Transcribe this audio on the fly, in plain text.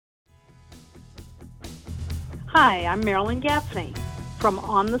Hi, I'm Marilyn Gaffney from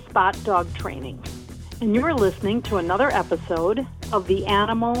On the Spot Dog Training, and you're listening to another episode of the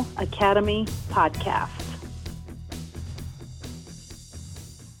Animal Academy podcast.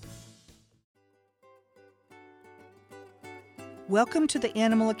 Welcome to the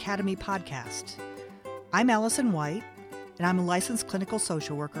Animal Academy podcast. I'm Allison White, and I'm a licensed clinical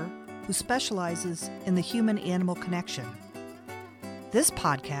social worker who specializes in the human-animal connection. This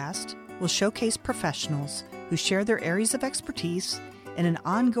podcast will showcase professionals who share their areas of expertise in an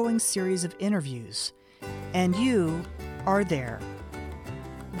ongoing series of interviews, and you are there.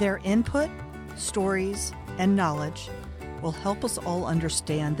 Their input, stories, and knowledge will help us all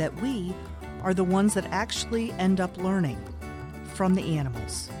understand that we are the ones that actually end up learning from the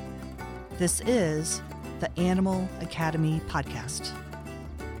animals. This is the Animal Academy podcast.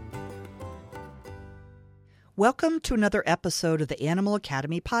 Welcome to another episode of the Animal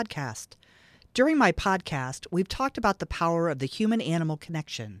Academy podcast. During my podcast, we've talked about the power of the human-animal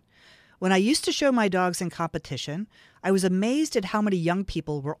connection. When I used to show my dogs in competition, I was amazed at how many young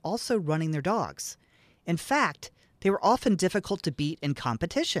people were also running their dogs. In fact, they were often difficult to beat in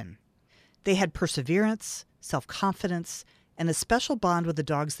competition. They had perseverance, self-confidence, and a special bond with the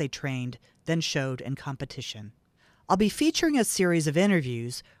dogs they trained, then showed in competition. I'll be featuring a series of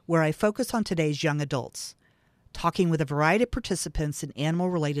interviews where I focus on today's young adults, talking with a variety of participants in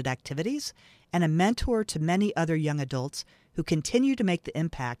animal-related activities and a mentor to many other young adults who continue to make the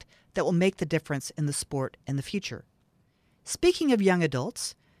impact that will make the difference in the sport in the future. Speaking of young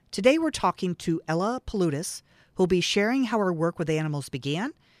adults, today we're talking to Ella Palutis, who will be sharing how her work with animals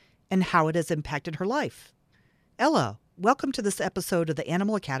began and how it has impacted her life. Ella, welcome to this episode of the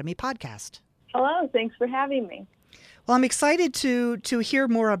Animal Academy podcast. Hello, thanks for having me. Well, I'm excited to hear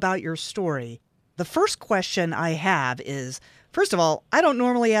more about your story. The first question I have is, first of all, I don't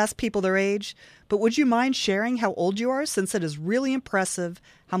normally ask people their age, but would you mind sharing how old you are, since it is really impressive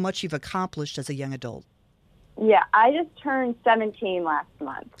how much you've accomplished as a young adult? Yeah, I just turned 17 last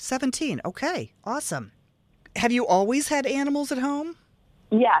month. 17, okay, awesome. Have you always had animals at home?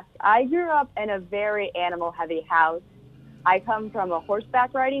 Yes, I grew up in a very animal-heavy house. I come from a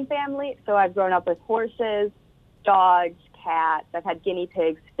horseback riding family, so I've grown up with horses, dogs, cats. I've had guinea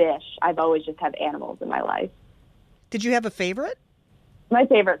pigs, fish. I've always just had animals in my life. Did you have a favorite? My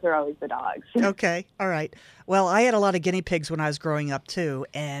favorites are always the dogs. Okay, all right. Well, I had a lot of guinea pigs when I was growing up too,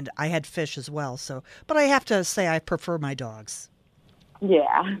 and I had fish as well. But I have to say I prefer my dogs.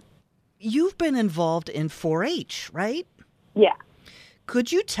 Yeah. You've been involved in 4-H, right? Yeah.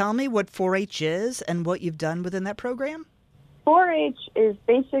 Could you tell me what 4-H is and what you've done within that program? 4-H is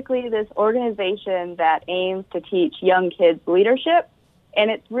basically this organization that aims to teach young kids leadership, and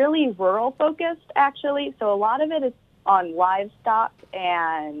it's really rural focused, actually. So a lot of it is on livestock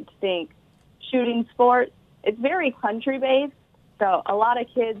and shooting sports. It's very country based. So a lot of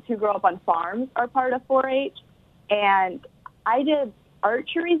kids who grow up on farms are part of 4-H, and I did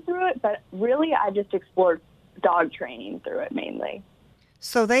archery through it, but really I just explored dog training through it mainly.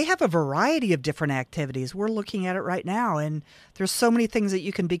 So they have a variety of different activities. We're looking at it right now, and there's so many things that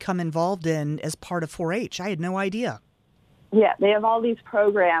you can become involved in as part of 4-H. I had no idea. Yeah, they have all these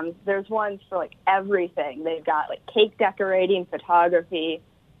programs. There's ones for everything. They've got cake decorating, photography.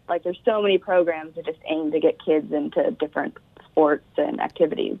 There's so many programs that just aim to get kids into different sports and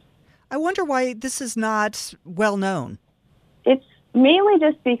activities. I wonder why this is not well known. It's mainly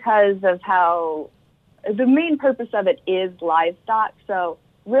just because of how the main purpose of it is livestock, so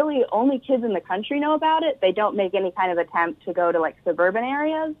really only kids in the country know about it. They don't make any kind of attempt to go to suburban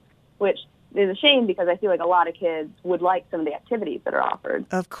areas, which is a shame because I feel like a lot of kids would like some of the activities that are offered.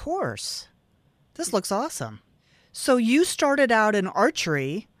 Of course. This looks awesome. So you started out in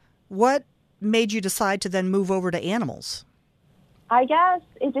archery. What made you decide to then move over to animals? I guess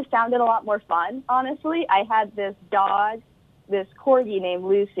it just sounded a lot more fun, honestly. I had this dog, this corgi named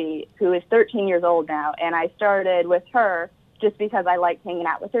Lucy, who is 13 years old now, and I started with her just because I liked hanging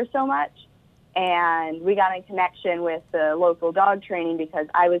out with her so much. And we got in connection with the local dog training because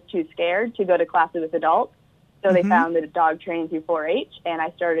I was too scared to go to classes with adults. So they found the dog training through 4-H, and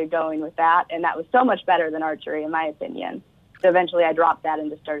I started going with that, and that was so much better than archery, in my opinion. So eventually I dropped that and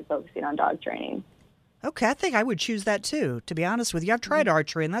just started focusing on dog training. Okay, I think I would choose that too, to be honest with you. I've tried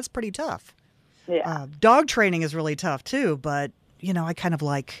archery, and that's pretty tough. Yeah. Dog training is really tough too, but, I kind of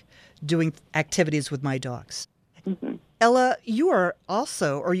like doing activities with my dogs. Mm-hmm. Ella, you are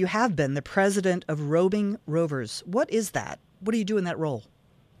also, or you have been, the president of Roving Rovers. What is that? What do you do in that role?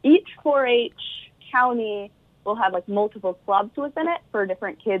 Each 4-H county will have multiple clubs within it for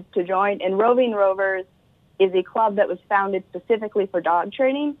different kids to join. And Roving Rovers is a club that was founded specifically for dog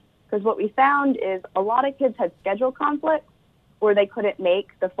training. Because what we found is a lot of kids had schedule conflicts where they couldn't make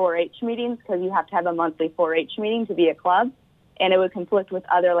the 4-H meetings because you have to have a monthly 4-H meeting to be a club, and it would conflict with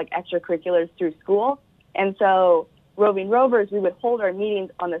other like extracurriculars through school. And so Roving Rovers, we would hold our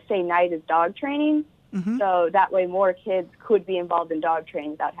meetings on the same night as dog training, so that way more kids could be involved in dog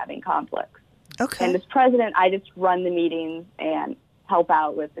training without having conflicts. Okay. And as president, I just run the meetings and help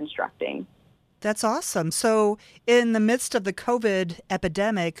out with instructing. That's awesome. So in the midst of the COVID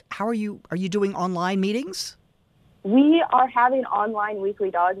epidemic, are you doing online meetings? We are having online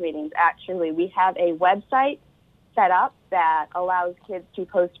weekly dog meetings, actually. We have a website set up that allows kids to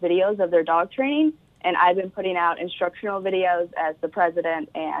post videos of their dog training, and I've been putting out instructional videos as the president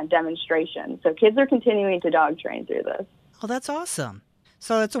and demonstrations. So kids are continuing to dog train through this. Oh, that's awesome.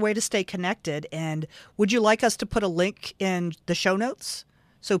 So it's a way to stay connected. And would you like us to put a link in the show notes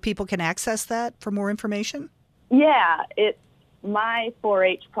so people can access that for more information? Yeah, it's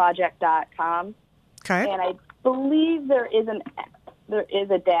my4hproject.com. Okay. And I believe there is a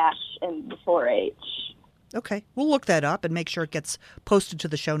dash in the 4-H. Okay. We'll look that up and make sure it gets posted to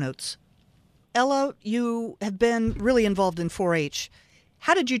the show notes. Ella, you have been really involved in 4-H.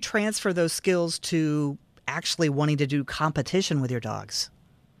 How did you transfer those skills to actually wanting to do competition with your dogs?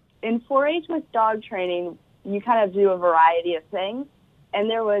 In 4-H with dog training, you kind of do a variety of things. And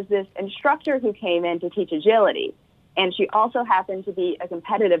there was this instructor who came in to teach agility. And she also happened to be a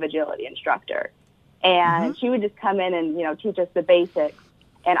competitive agility instructor. And she would just come in and, teach us the basics.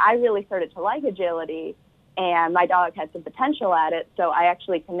 And I really started to like agility, and my dog had some potential at it. So I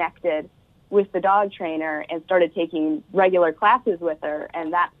actually connected with the dog trainer and started taking regular classes with her.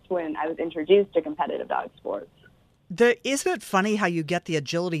 And that's when I was introduced to competitive dog sports. Isn't it funny how you get the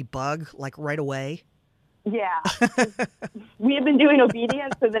agility bug like right away? Yeah. We had been doing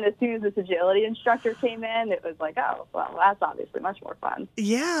obedience, so then as soon as this agility instructor came in, it was like, oh, well, that's obviously much more fun.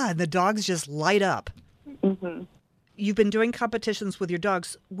 Yeah, and the dogs just light up. Mm-hmm. You've been doing competitions with your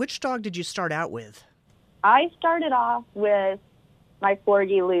dogs. Which dog did you start out with? I started off with my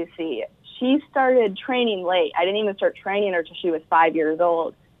Corgi, Lucy. She started training late. I didn't even start training her until she was 5 years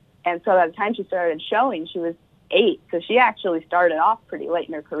old. And so by the time she started showing, she was 8. So she actually started off pretty late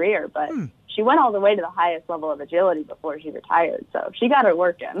in her career, but she went all the way to the highest level of agility before she retired. So she got her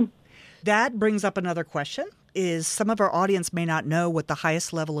work in. That brings up another question, is some of our audience may not know what the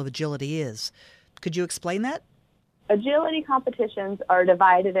highest level of agility is. Could you explain that? Agility competitions are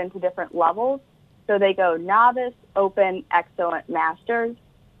divided into different levels. So they go novice, open, excellent, masters,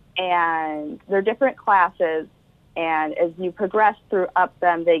 and they're different classes. And as you progress through up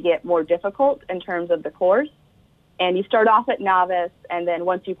them, they get more difficult in terms of the course. And you start off at novice, and then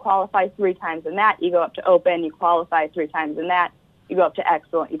once you qualify 3 times in that, you go up to open, you qualify 3 times in that, you go up to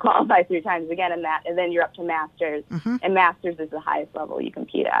excellent, you qualify 3 times again in that, and then you're up to masters. And masters is the highest level you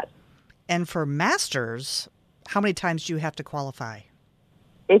compete at. And for masters, how many times do you have to qualify?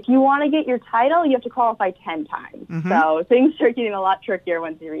 If you want to get your title, you have to qualify 10 times. So things are getting a lot trickier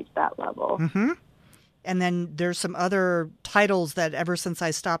once you reach that level. And then there's some other titles that ever since I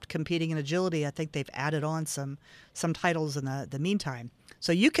stopped competing in agility, I think they've added on some titles in the meantime.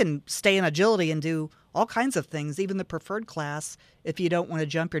 So you can stay in agility and do all kinds of things, even the preferred class, if you don't want to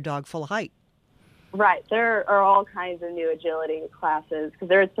jump your dog full height. Right. There are all kinds of new agility classes, because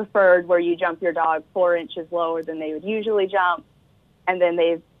there's preferred where you jump your dog 4 inches lower than they would usually jump. And then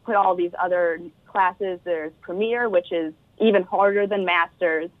they've put all these other classes. There's premier, which is even harder than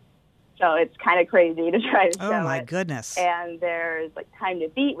masters. So it's kind of crazy to try to show it. Oh, my goodness. And there's like time to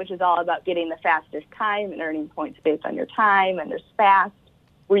beat, which is all about getting the fastest time and earning points based on your time. And there's fast,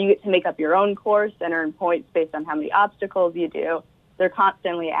 where you get to make up your own course and earn points based on how many obstacles you do. They're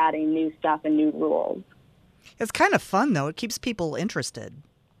constantly adding new stuff and new rules. It's kind of fun, though. It keeps people interested.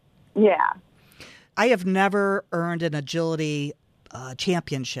 Yeah. I have never earned an agility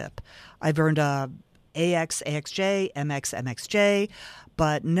championship. I've earned a AX, AXJ, MX, MXJ,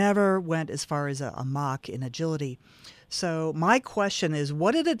 but never went as far as a mock in agility. So my question is,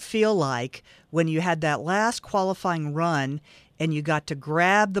 what did it feel like when you had that last qualifying run and you got to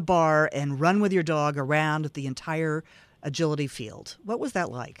grab the bar and run with your dog around the entire agility field? What was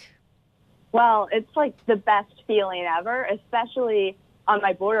that like? Well, it's like the best feeling ever, especially on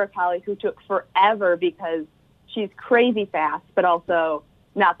my border collie, who took forever because she's crazy fast, but also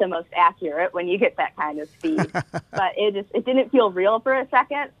not the most accurate when you get that kind of speed. But it didn't feel real for a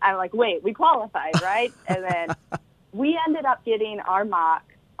second. I'm like, wait, we qualified, right? And then we ended up getting our mock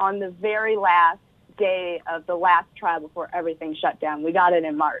on the very last day of the last trial before everything shut down. We got it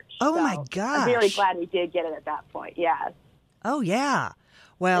in March. Oh, so my gosh. I'm very glad we did get it at that point, yes. Oh, yeah.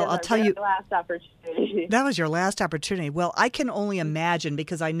 Well, I'll tell you, last opportunity. that was your last opportunity. Well, I can only imagine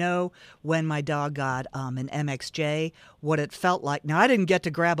because I know when my dog got an MXJ, what it felt like. Now, I didn't get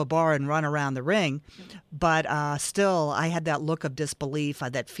to grab a bar and run around the ring, but still, I had that look of disbelief,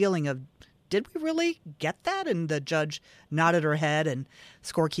 that feeling of, did we really get that? And the judge nodded her head, and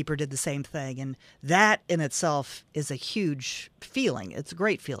scorekeeper did the same thing. And that in itself is a huge feeling. It's a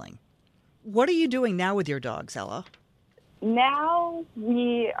great feeling. What are you doing now with your dogs, Ella? Now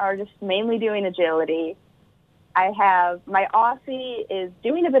we are just mainly doing agility. I have, my Aussie is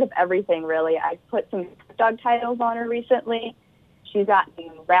doing a bit of everything, really. I put some dog titles on her recently. She's gotten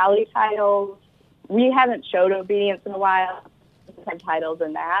rally titles. We haven't showed obedience in a while. We've had titles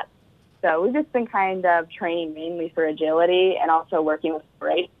in that. So we've just been kind of training mainly for agility and also working with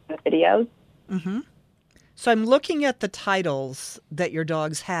great videos. Mm-hmm. So I'm looking at the titles that your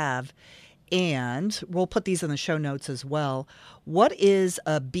dogs have, and we'll put these in the show notes as well. What is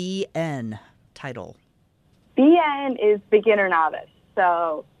a BN title? BN is beginner novice.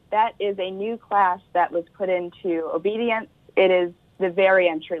 So that is a new class that was put into obedience. It is the very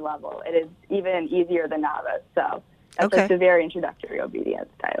entry level. It is even easier than novice. So that's like the very introductory obedience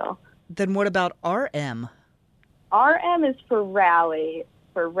title. Then what about RM? RM is for rally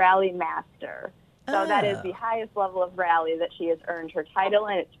master. So that is the highest level of rally that she has earned her title,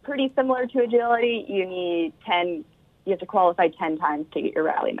 and it's pretty similar to agility. You have to qualify 10 times to get your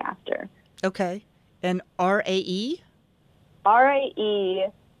rally master. Okay. And RAE?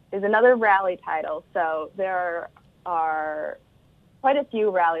 RAE is another rally title. So there are quite a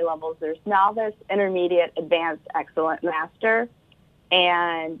few rally levels. There's novice, intermediate, advanced, excellent, master.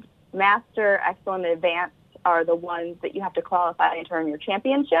 And master, excellent, and advanced are the ones that you have to qualify to earn your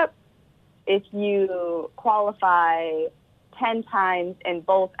championship. If you qualify 10 times in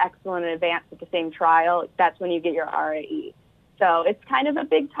both excellent and advanced at the same trial, that's when you get your RAE. So it's kind of a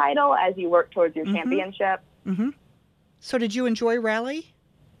big title as you work towards your championship. Mm-hmm. So did you enjoy rally?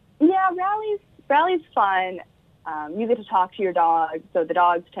 Yeah, rally's fun. You get to talk to your dog, so the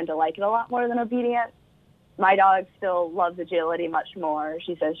dogs tend to like it a lot more than obedience. My dog still loves agility much more.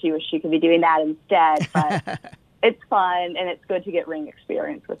 She says she wish she could be doing that instead, but it's fun, and it's good to get ring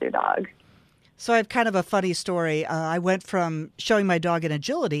experience with your dog. So I have kind of a funny story. I went from showing my dog in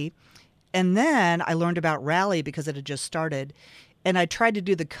agility, and then I learned about rally because it had just started, and I tried to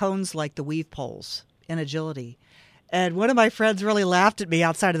do the cones like the weave poles in agility. And one of my friends really laughed at me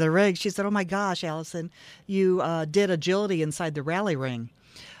outside of the ring. She said, "Oh my gosh, Allison, you did agility inside the rally ring.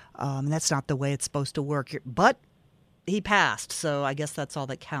 And that's not the way it's supposed to work." But he passed, so I guess that's all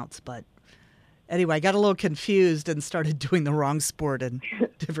that counts. But anyway, I got a little confused and started doing the wrong sport in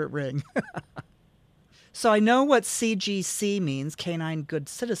different ring. So I know what CGC means, Canine Good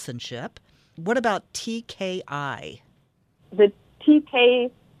Citizenship. What about TKI? The TK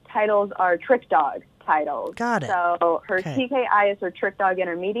titles are trick dog titles. Got it. So her TKI is her trick dog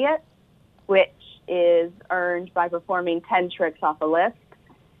intermediate, which is earned by performing 10 tricks off a list.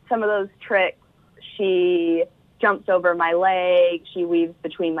 Some of those tricks, she jumps over my leg, she weaves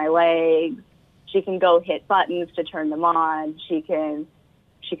between my legs, she can go hit buttons to turn them on, she can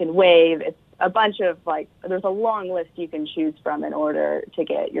wave. It's a bunch of, there's a long list you can choose from in order to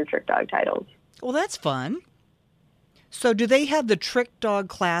get your trick dog titles. Well, that's fun. So do they have the trick dog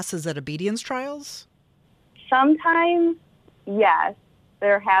classes at obedience trials? Sometimes, yes.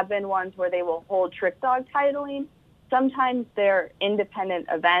 There have been ones where they will hold trick dog titling. Sometimes they're independent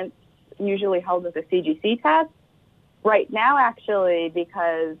events, usually held with a CGC test. Right now, actually,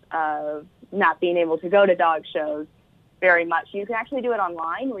 because of not being able to go to dog shows very much, you can actually do it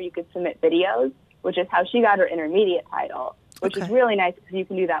online where you could submit videos, which is how she got her intermediate title, which is really nice because you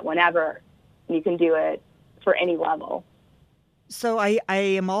can do that whenever. And you can do it for any level. So I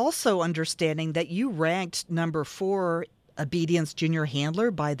am also understanding that you ranked number 4 obedience junior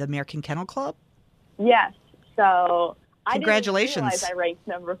handler by the American Kennel Club? Yes. So congratulations. I didn't realize I ranked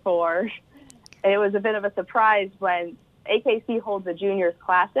number 4. It was a bit of a surprise when AKC holds a Juniors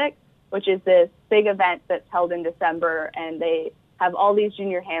Classic, which is this big event that's held in December, and they have all these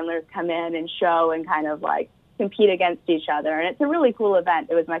junior handlers come in and show and kind of compete against each other. And it's a really cool event.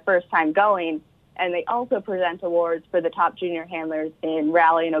 It was my first time going, and they also present awards for the top junior handlers in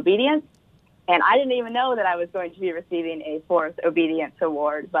rally and obedience. And I didn't even know that I was going to be receiving a 4th obedience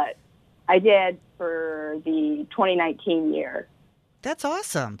award, but I did for the 2019 year. That's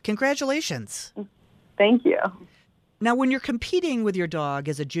awesome. Congratulations. Thank you. Now, when you're competing with your dog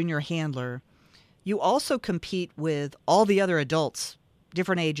as a junior handler, you also compete with all the other adults,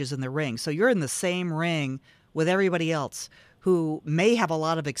 different ages in the ring. So you're in the same ring with everybody else who may have a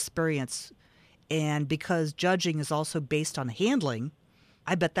lot of experience. And because judging is also based on handling,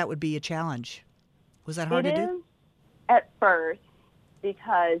 I bet that would be a challenge. Was that hard to do? It is at first,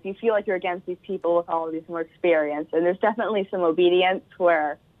 because you feel like you're against these people with all of these more experience. And there's definitely some obedience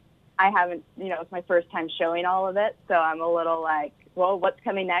where I haven't, it's my first time showing all of it. So I'm a little like, well, what's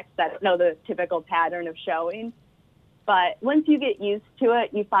coming next? I don't know the typical pattern of showing. But once you get used to it,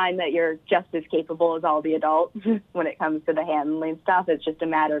 you find that you're just as capable as all the adults when it comes to the handling stuff. It's just a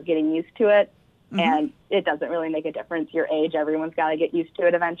matter of getting used to it. Mm-hmm. And it doesn't really make a difference your age. Everyone's got to get used to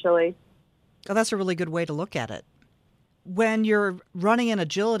it eventually. Oh, that's a really good way to look at it. When you're running in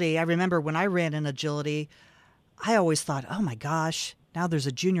agility, I remember when I ran in agility, I always thought, oh my gosh, now there's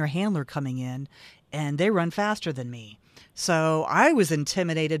a junior handler coming in and they run faster than me. So I was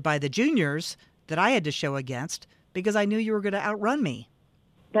intimidated by the juniors that I had to show against because I knew you were going to outrun me.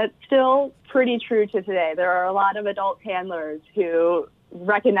 That's still pretty true to today. There are a lot of adult handlers who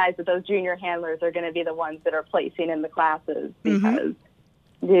recognize that those junior handlers are going to be the ones that are placing in the classes because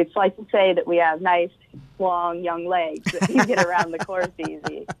it's like to say that we have nice, long, young legs that you get around the course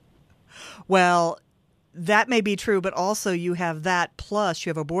easy. Well, that may be true, but also you have that, plus you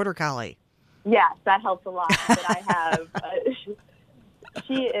have a border collie. Yes, that helps a lot. But I have,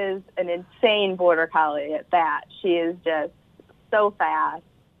 she is an insane border collie at that. She is just so fast.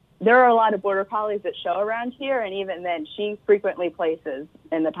 There are a lot of border collies that show around here, and even then, she frequently places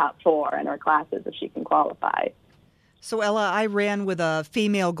in the top 4 in our classes if she can qualify. So, Ella, I ran with a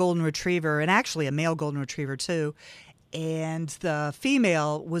female golden retriever, and actually a male golden retriever, too. And the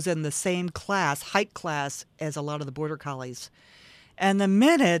female was in the same class, height class, as a lot of the border collies. And the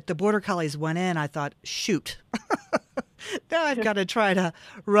minute the border collies went in, I thought, shoot. Now I've got to try to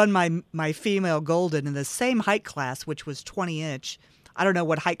run my female golden in the same height class, which was 20-inch. I don't know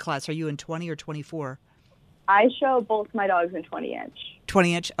what height class. Are you in 20 or 24? I show both my dogs in 20-inch.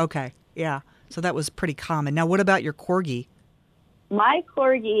 20-inch? Okay, yeah. So that was pretty common. Now, what about your Corgi? My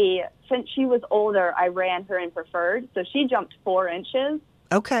Corgi, since she was older, I ran her in preferred. So she jumped 4 inches.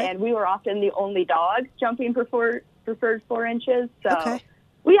 Okay. And we were often the only dogs jumping preferred 4 inches. So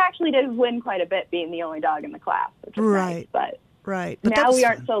we actually did win quite a bit being the only dog in the class, which is nice. But now we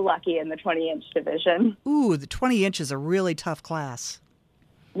aren't so lucky in the 20-inch division. Ooh, the 20-inch is a really tough class.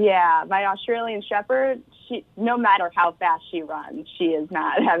 Yeah, my Australian Shepherd, no matter how fast she runs, she is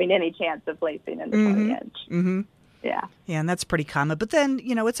not having any chance of placing in the 20-inch. Mm-hmm. Yeah. Yeah, and that's pretty common. But then,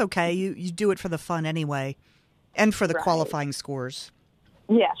 it's okay. You do it for the fun anyway and for the qualifying scores.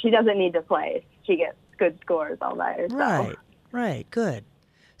 Yeah, she doesn't need to place. She gets good scores all by herself. Right, good.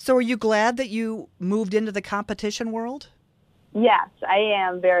 So are you glad that you moved into the competition world? Yes, I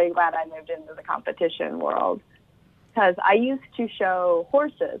am very glad I moved into the competition world. Because I used to show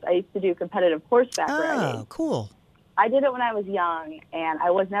horses. I used to do competitive horseback riding. Oh, cool. I did it when I was young, and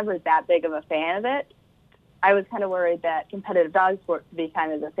I was never that big of a fan of it. I was kind of worried that competitive dog sports would be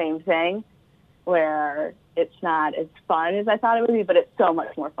kind of the same thing, where it's not as fun as I thought it would be, but it's so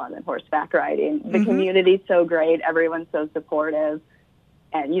much more fun than horseback riding. The community's so great. Everyone's so supportive,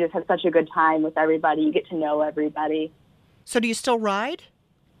 and you just have such a good time with everybody. You get to know everybody. So do you still ride?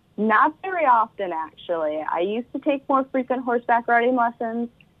 Not very often, actually. I used to take more frequent horseback riding lessons,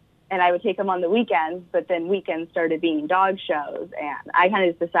 and I would take them on the weekends, but then weekends started being dog shows, and I kind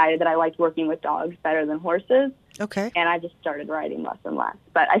of just decided that I liked working with dogs better than horses. Okay. And I just started riding less and less.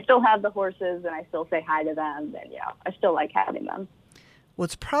 But I still have the horses, and I still say hi to them, and I still like having them. Well,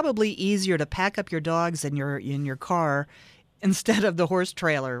 it's probably easier to pack up your dogs in your car instead of the horse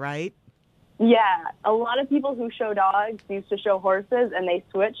trailer, right? Yeah, a lot of people who show dogs used to show horses, and they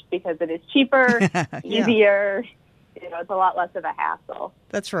switched because it is cheaper, easier. It's a lot less of a hassle.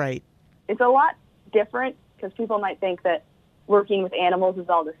 That's right. It's a lot different because people might think that working with animals is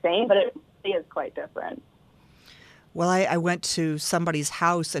all the same, but it really is quite different. Well, I went to somebody's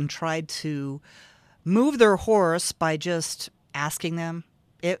house and tried to move their horse by just asking them.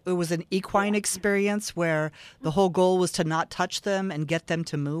 It was an equine experience where the whole goal was to not touch them and get them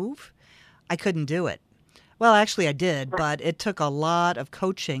to move. I couldn't do it. Well, actually I did, but it took a lot of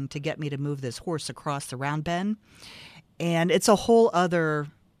coaching to get me to move this horse across the round bend. And it's a whole other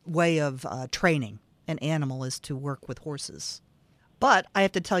way of training an animal is to work with horses. But I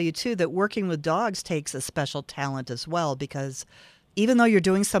have to tell you, too, that working with dogs takes a special talent as well, because even though you're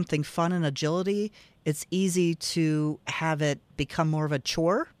doing something fun in agility, it's easy to have it become more of a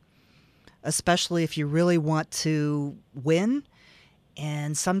chore, especially if you really want to win.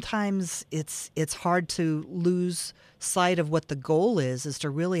 And sometimes it's hard to lose sight of what the goal is to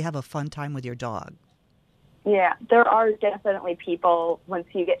really have a fun time with your dog. Yeah, there are definitely people, once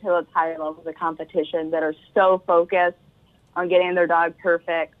you get to those higher levels of competition, that are so focused on getting their dog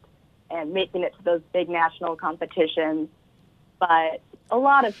perfect and making it to those big national competitions. But a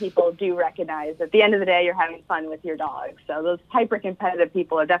lot of people do recognize at the end of the day you're having fun with your dog. So those hyper-competitive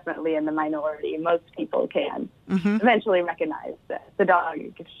people are definitely in the minority. Most people can eventually recognize that the dog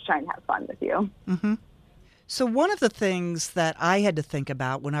is just trying to have fun with you. Mm-hmm. So one of the things that I had to think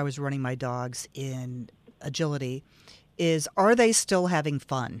about when I was running my dogs in agility is, are they still having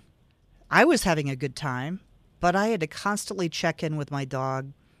fun? I was having a good time, but I had to constantly check in with my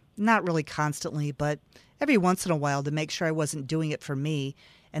dog, not really constantly, but every once in a while to make sure I wasn't doing it for me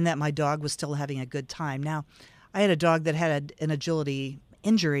and that my dog was still having a good time. Now, I had a dog that had an agility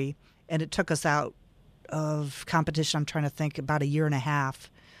injury, and it took us out of competition, I'm trying to think, about a year and a half.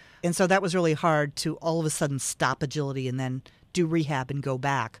 And so that was really hard to all of a sudden stop agility and then do rehab and go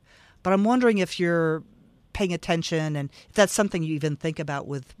back. But I'm wondering if you're paying attention and if that's something you even think about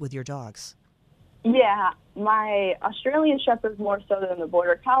with your dogs. Yeah, my Australian Shepherd more so than the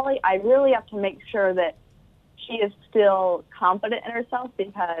Border Collie. I really have to make sure that she is still confident in herself,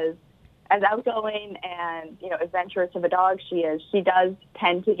 because as outgoing and, adventurous of a dog she is, she does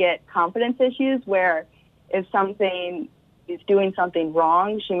tend to get confidence issues where if something is doing something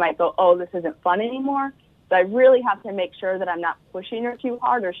wrong, she might go, oh, this isn't fun anymore. So I really have to make sure that I'm not pushing her too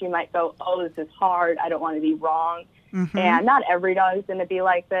hard, or she might go, oh, this is hard. I don't want to be wrong. Mm-hmm. And not every dog is going to be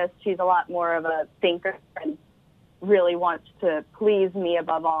like this. She's a lot more of a thinker and really wants to please me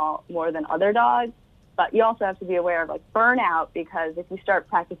above all more than other dogs. But you also have to be aware of burnout, because if you start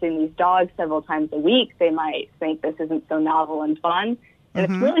practicing these dogs several times a week, they might think this isn't so novel and fun. And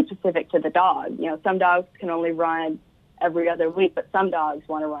it's really specific to the dog. Some dogs can only run every other week, but some dogs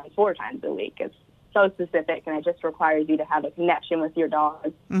want to run 4 times a week. It's so specific, and it just requires you to have a connection with your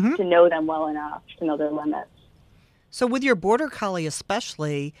dog to know them well enough to know their limits. So with your Border Collie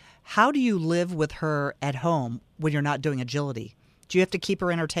especially, how do you live with her at home when you're not doing agility? Do you have to keep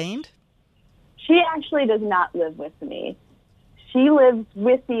her entertained? She actually does not live with me. She lives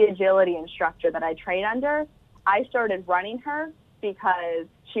with the agility instructor that I train under. I started running her because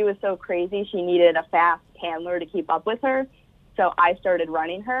she was so crazy. She needed a fast handler to keep up with her. So I started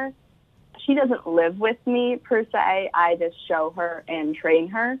running her. She doesn't live with me per se. I just show her and train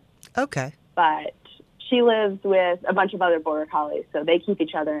her. Okay. But she lives with a bunch of other Border Collies, so they keep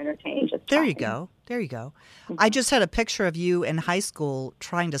each other entertained. There you go. I just had a picture of you in high school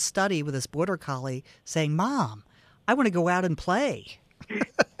trying to study with this Border Collie saying, Mom, I want to go out and play.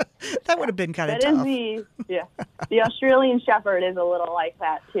 That would have been kind of tough. The Australian Shepherd is a little like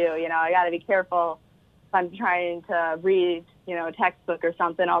that, too. I got to be careful if I'm trying to read, a textbook or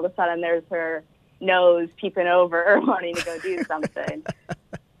something. All of a sudden there's her nose peeping over wanting to go do something.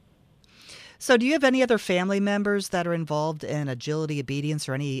 So do you have any other family members that are involved in agility, obedience,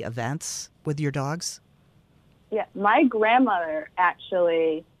 or any events with your dogs? Yeah, my grandmother,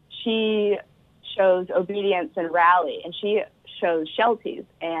 actually, she shows obedience and rally, and she shows Shelties.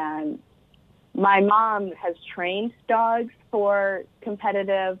 And my mom has trained dogs for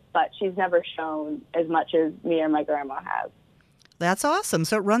competitive, but she's never shown as much as me or my grandma have. That's awesome.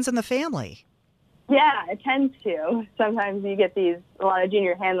 So it runs in the family. Yeah, it tends to. Sometimes you get a lot of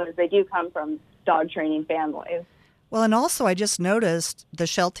junior handlers, they do come from dog training families. Well, and also I just noticed the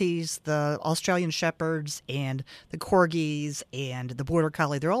Shelties, the Australian Shepherds, and the Corgis, and the Border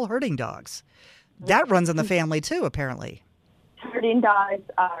Collie, they're all herding dogs. That runs in the family too, apparently. Herding dogs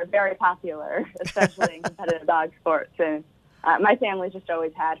are very popular, especially in competitive dog sports. And my family's just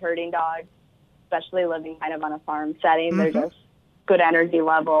always had herding dogs, especially living kind of on a farm setting. They're just good energy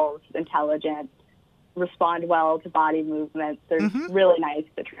levels, intelligent, respond well to body movements. They're really nice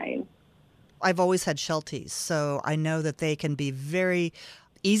to train. I've always had Shelties, so I know that they can be very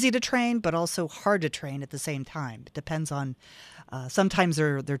easy to train, but also hard to train at the same time. It depends on, sometimes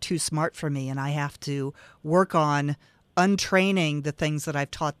they're too smart for me, and I have to work on untraining the things that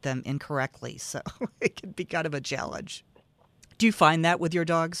I've taught them incorrectly. So it can be kind of a challenge. Do you find that with your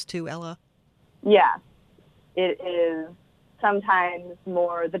dogs too, Ella? Yeah. It is sometimes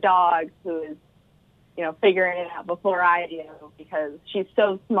more the dog who is, figuring it out before I do, because she's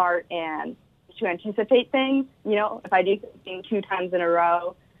so smart and to anticipate things. If I do something 2 times in a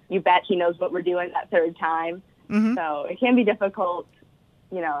row, you bet she knows what we're doing that 3rd time. So it can be difficult.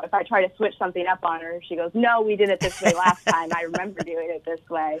 If I try to switch something up on her, she goes, no, we did it this way last time. I remember doing it this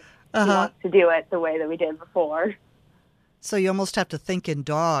way. She wants to do it the way that we did before. So you almost have to think in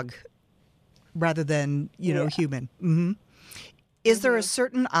dog rather than, human. Is there a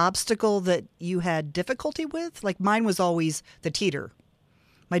certain obstacle that you had difficulty with? Like mine was always the teeter.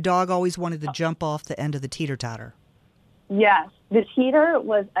 My dog always wanted to jump off the end of the teeter-totter. Yes, the teeter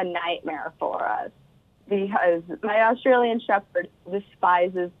was a nightmare for us because my Australian Shepherd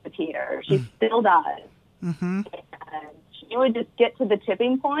despises the teeter. She still does. And she would just get to the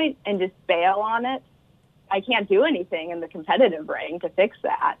tipping point and just bail on it. I can't do anything in the competitive ring to fix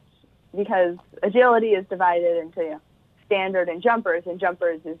that because agility is divided into standard and jumpers is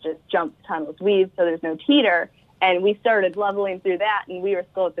just jump, tunnels, weave, so there's no teeter. And we started leveling through that, and we were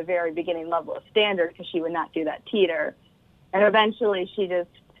still at the very beginning level of standard because she would not do that teeter. And eventually she just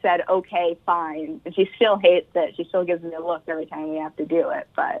said, okay, fine. And she still hates it. She still gives me a look every time we have to do it,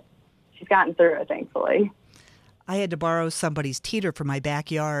 but she's gotten through it, thankfully. I had to borrow somebody's teeter from my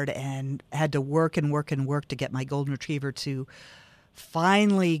backyard and had to work and work and work to get my golden retriever to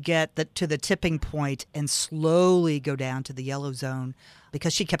finally get to the tipping point and slowly go down to the yellow zone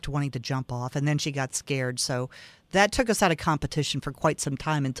because she kept wanting to jump off, and then she got scared. So that took us out of competition for quite some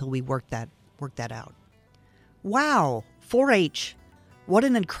time until we worked that out. Wow, 4-H. What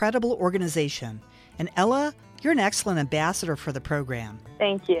an incredible organization. And Ella, you're an excellent ambassador for the program.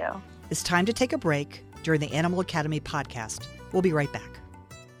 Thank you. It's time to take a break during the Animal Academy podcast. We'll be right back.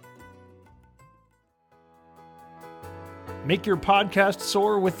 Make your podcast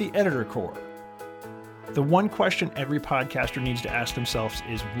soar with the Editor Core. The one question every podcaster needs to ask themselves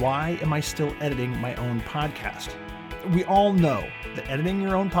is, why am I still editing my own podcast? We all know that editing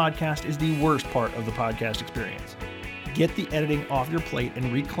your own podcast is the worst part of the podcast experience. Get the editing off your plate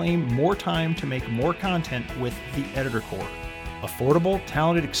and reclaim more time to make more content with the Editor Core. Affordable,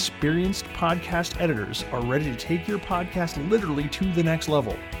 talented, experienced podcast editors are ready to take your podcast literally to the next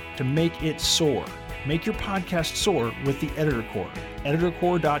level, to make it soar. Make your podcast soar with the Editor Core.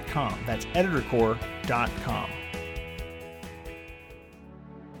 EditorCore.com. That's EditorCore.com.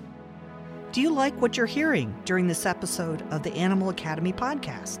 Do you like what you're hearing during this episode of the Animal Academy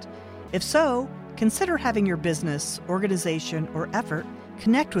podcast? If so, consider having your business, organization, or effort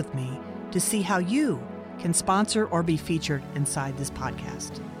connect with me to see how you can sponsor or be featured inside this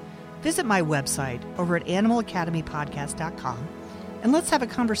podcast. Visit my website over at animalacademypodcast.com and let's have a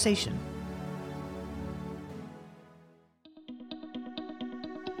conversation.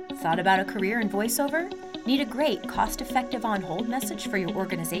 Thought about a career in voiceover? Need a great, cost-effective on-hold message for your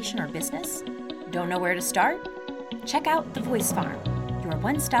organization or business? Don't know where to start? Check out The Voice Farm, your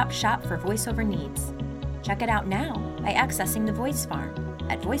one-stop shop for voiceover needs. Check it out now by accessing The Voice Farm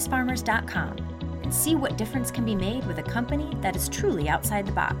at voicefarmers.com and see what difference can be made with a company that is truly outside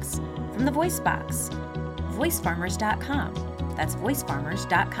the box. From the Voice Box, voicefarmers.com. That's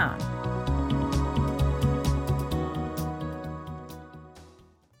voicefarmers.com.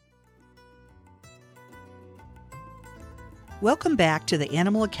 Welcome back to the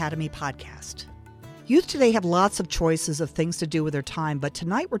Animal Academy podcast. Youth today have lots of choices of things to do with their time, but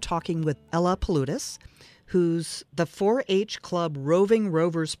tonight we're talking with Ella Palutis, who's the 4-H Club Roving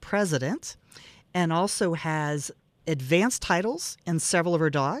Rovers president and also has advanced titles in several of her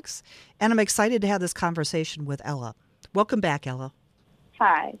dogs. And I'm excited to have this conversation with Ella. Welcome back, Ella.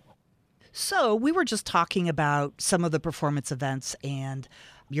 Hi. So we were just talking about some of the performance events and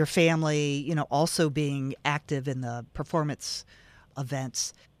your family, also being active in the performance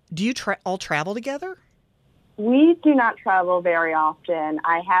events. Do you all travel together? We do not travel very often.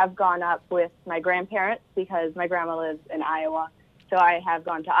 I have gone up with my grandparents because my grandma lives in Iowa. So I have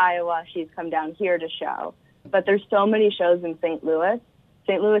gone to Iowa. She's come down here to show. But there's so many shows in St. Louis.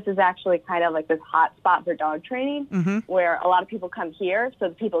 St. Louis is actually kind of like this hot spot for dog training where a lot of people come here. So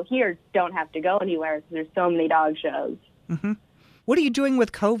the people here don't have to go anywhere because there's so many dog shows. Mm-hmm. What are you doing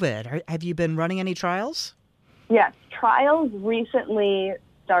with COVID? Have you been running any trials? Yes, trials recently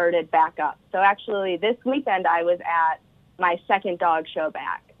started back up. So actually this weekend I was at my second dog show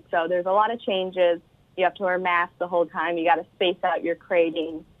back. So there's a lot of changes. You have to wear masks the whole time. You got to space out your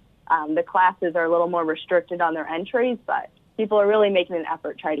crating. The classes are a little more restricted on their entries, but people are really making an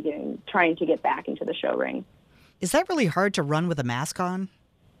effort trying to get back into the show ring. Is that really hard to run with a mask on?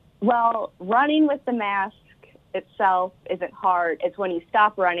 Well, running with the mask itself isn't hard. It's when you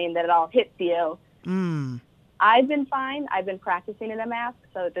stop running that it all hits you. I've been fine. I've been practicing in a mask,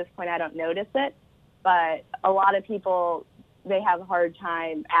 so at this point I don't notice it. But a lot of people, they have a hard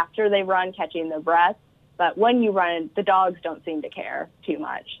time after they run catching their breath. But when you run, the dogs don't seem to care too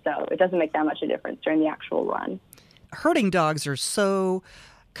much. So it doesn't make that much of a difference during the actual run. Herding dogs are so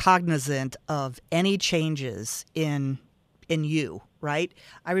cognizant of any changes in you, right?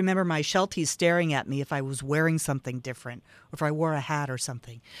 I remember my Shelties staring at me if I was wearing something different or if I wore a hat or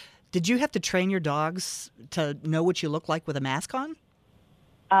something. Did you have to train your dogs to know what you look like with a mask on?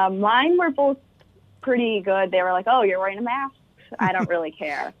 Mine were both pretty good. They were like, oh, you're wearing a mask? I don't really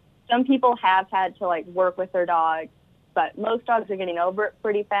care. Some people have had to work with their dogs, but most dogs are getting over it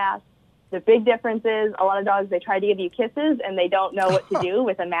pretty fast. The big difference is a lot of dogs, they try to give you kisses and they don't know what to do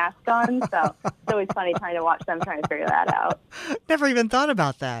with a mask on. So it's always funny trying to watch them trying to figure that out. Never even thought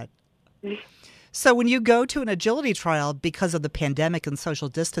about that. So when you go to an agility trial, because of the pandemic and social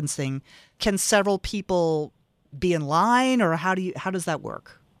distancing, can several people be in line, or how does that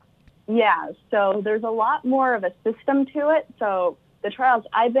work? Yeah, so there's a lot more of a system to it. So the trials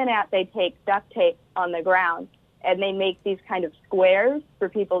I've been at, they take duct tape on the ground and they make these kind of squares for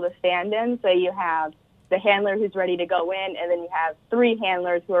people to stand in. So you have the handler who's ready to go in, and then you have 3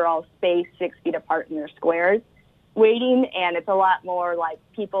 handlers who are all spaced 6 feet apart in their squares waiting. And it's a lot more like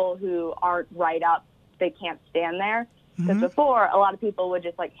people who aren't right up, they can't stand there. Because before, a lot of people would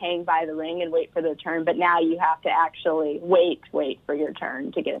just like hang by the ring and wait for their turn. But now you have to actually wait for your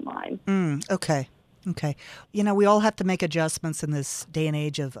turn to get in line. Okay. You know, we all have to make adjustments in this day and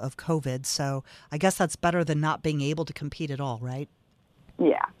age of COVID, so I guess that's better than not being able to compete at all, right?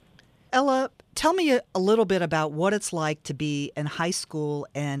 Yeah. Ella, tell me a little bit about what it's like to be in high school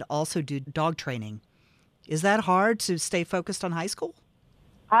and also do dog training. Is that hard to stay focused on high school?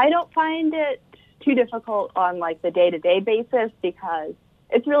 I don't find it too difficult on like the day-to-day basis, because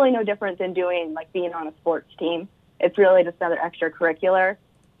it's really no different than doing like being on a sports team. It's really just another extracurricular.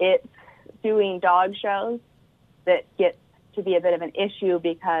 It's doing dog shows that gets to be a bit of an issue,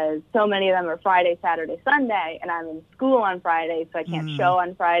 because so many of them are Friday, Saturday, Sunday, and I'm in school on Fridays, so I can't show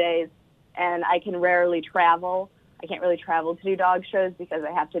on Fridays, and I can rarely travel. I can't really travel to do dog shows because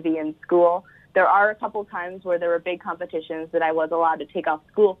I have to be in school. There are a couple times where there were big competitions that I was allowed to take off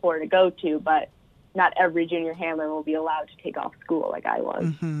school for to go to, but not every junior handler will be allowed to take off school like I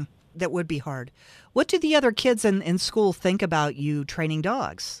was. That would be hard. What do the other kids in school think about you training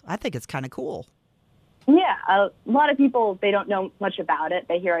dogs? I think it's kind of cool. Yeah, a lot of people, they don't know much about it.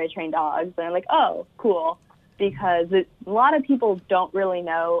 They hear I train dogs, and they're like, oh, cool, because a lot of people don't really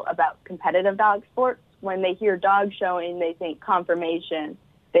know about competitive dog sports. When they hear dog showing, they think conformation.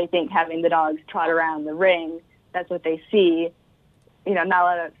 They think having the dogs trot around the ring. That's what they see. You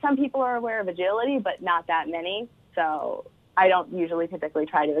know, some people are aware of agility, but not that many. So I don't usually typically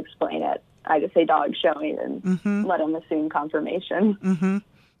try to explain it. I just say dog showing and let them assume conformation.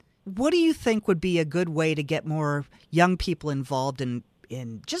 What do you think would be a good way to get more young people involved in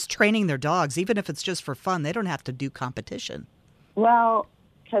just training their dogs, even if it's just for fun? They don't have to do competition. Well,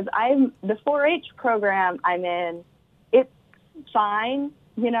 because the 4-H program I'm in, it's fine.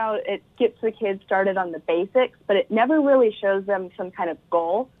 You know, it gets the kids started on the basics, but it never really shows them some kind of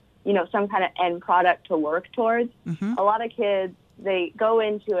goal, you know, some kind of end product to work towards. A lot of kids, they go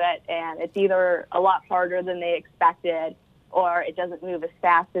into it and it's either a lot harder than they expected, or it doesn't move as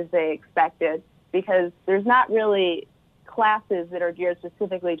fast as they expected, because there's not really classes that are geared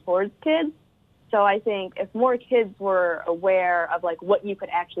specifically towards kids. So I think if more kids were aware of like what you could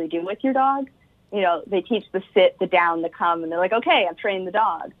actually do with your dog, you know, they teach the sit, the down, the come, and they're like, okay, I've trained the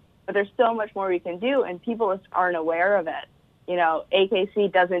dog. But there's so much more we can do, and people just aren't aware of it. You know,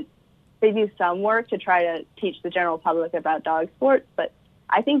 AKC they do some work to try to teach the general public about dog sports, but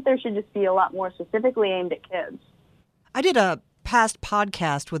I think there should just be a lot more specifically aimed at kids. I did a past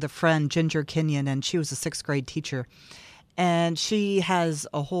podcast with a friend, Ginger Kenyon, and she was a 6th grade teacher. And she has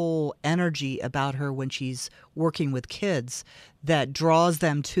a whole energy about her when she's working with kids that draws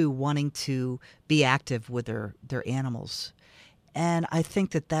them to wanting to be active with their animals. And I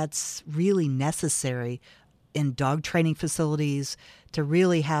think that that's really necessary in dog training facilities, to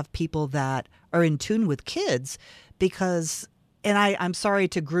really have people that are in tune with kids, because, and I'm sorry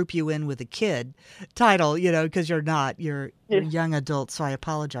to group you in with a kid title, you know, because you're not, you're young adult, so I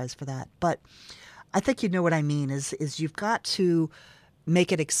apologize for that. But I think you know what I mean, is you've got to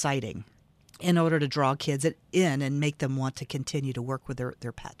make it exciting in order to draw kids in and make them want to continue to work with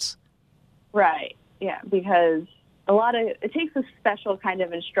their pets. Right. Yeah, because it takes a special kind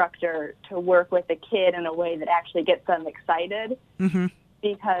of instructor to work with a kid in a way that actually gets them excited.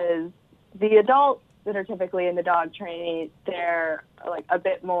 Because the adults that are typically in the dog training, they're like a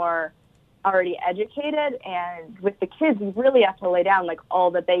bit more already educated, and with the kids you really have to lay down like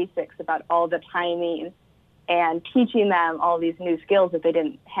all the basics about all the timing and teaching them all these new skills that they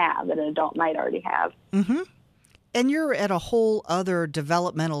didn't have, that an adult might already have. And you're at a whole other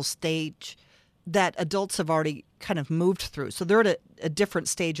developmental stage that adults have already kind of moved through, so they're at a different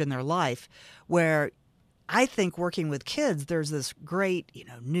stage in their life, where I think working with kids, there's this great,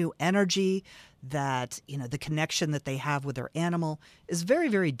 new energy that, the connection that they have with their animal is very,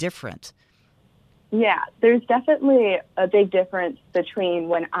 very different. Yeah, there's definitely a big difference between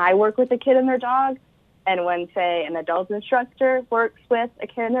when I work with a kid and their dog and when, say, an adult instructor works with a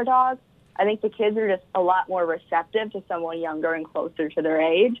kid and their dog. I think the kids are just a lot more receptive to someone younger and closer to their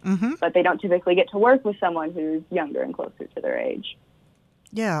age, but they don't typically get to work with someone who's younger and closer to their age.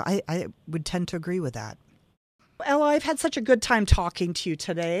 Yeah, I would tend to agree with that. Ella, I've had such a good time talking to you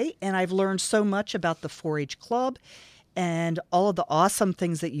today, and I've learned so much about the 4-H Club and all of the awesome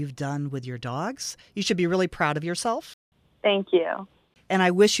things that you've done with your dogs. You should be really proud of yourself. Thank you. And I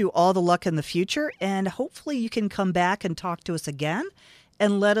wish you all the luck in the future, and hopefully you can come back and talk to us again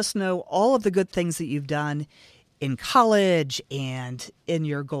and let us know all of the good things that you've done in college and in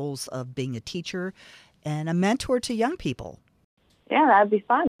your goals of being a teacher and a mentor to young people. Yeah, that'd be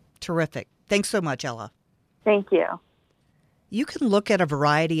fun. Terrific. Thanks so much, Ella. Thank you. You can look at a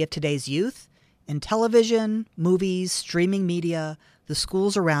variety of today's youth in television, movies, streaming media, the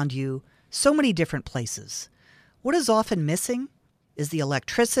schools around you, so many different places. What is often missing is the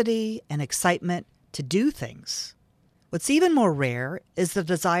electricity and excitement to do things. What's even more rare is the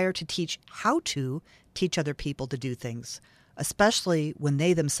desire to teach how to teach other people to do things, especially when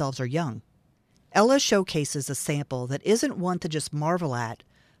they themselves are young. Ella showcases a sample that isn't one to just marvel at,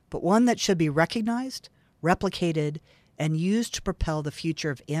 but one that should be recognized, replicated, and used to propel the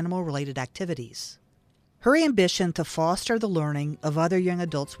future of animal-related activities. Her ambition to foster the learning of other young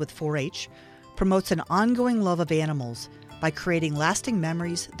adults with 4-H promotes an ongoing love of animals by creating lasting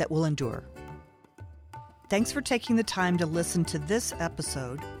memories that will endure. Thanks for taking the time to listen to this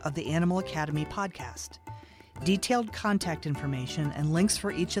episode of the Animal Academy podcast. Detailed contact information and links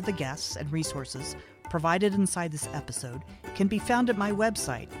for each of the guests and resources provided inside this episode can be found at my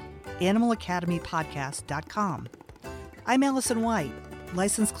website, animalacademypodcast.com. I'm Allison White,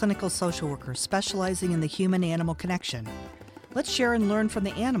 licensed clinical social worker specializing in the human-animal connection. Let's share and learn from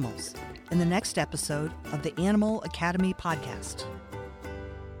the animals in the next episode of the Animal Academy podcast.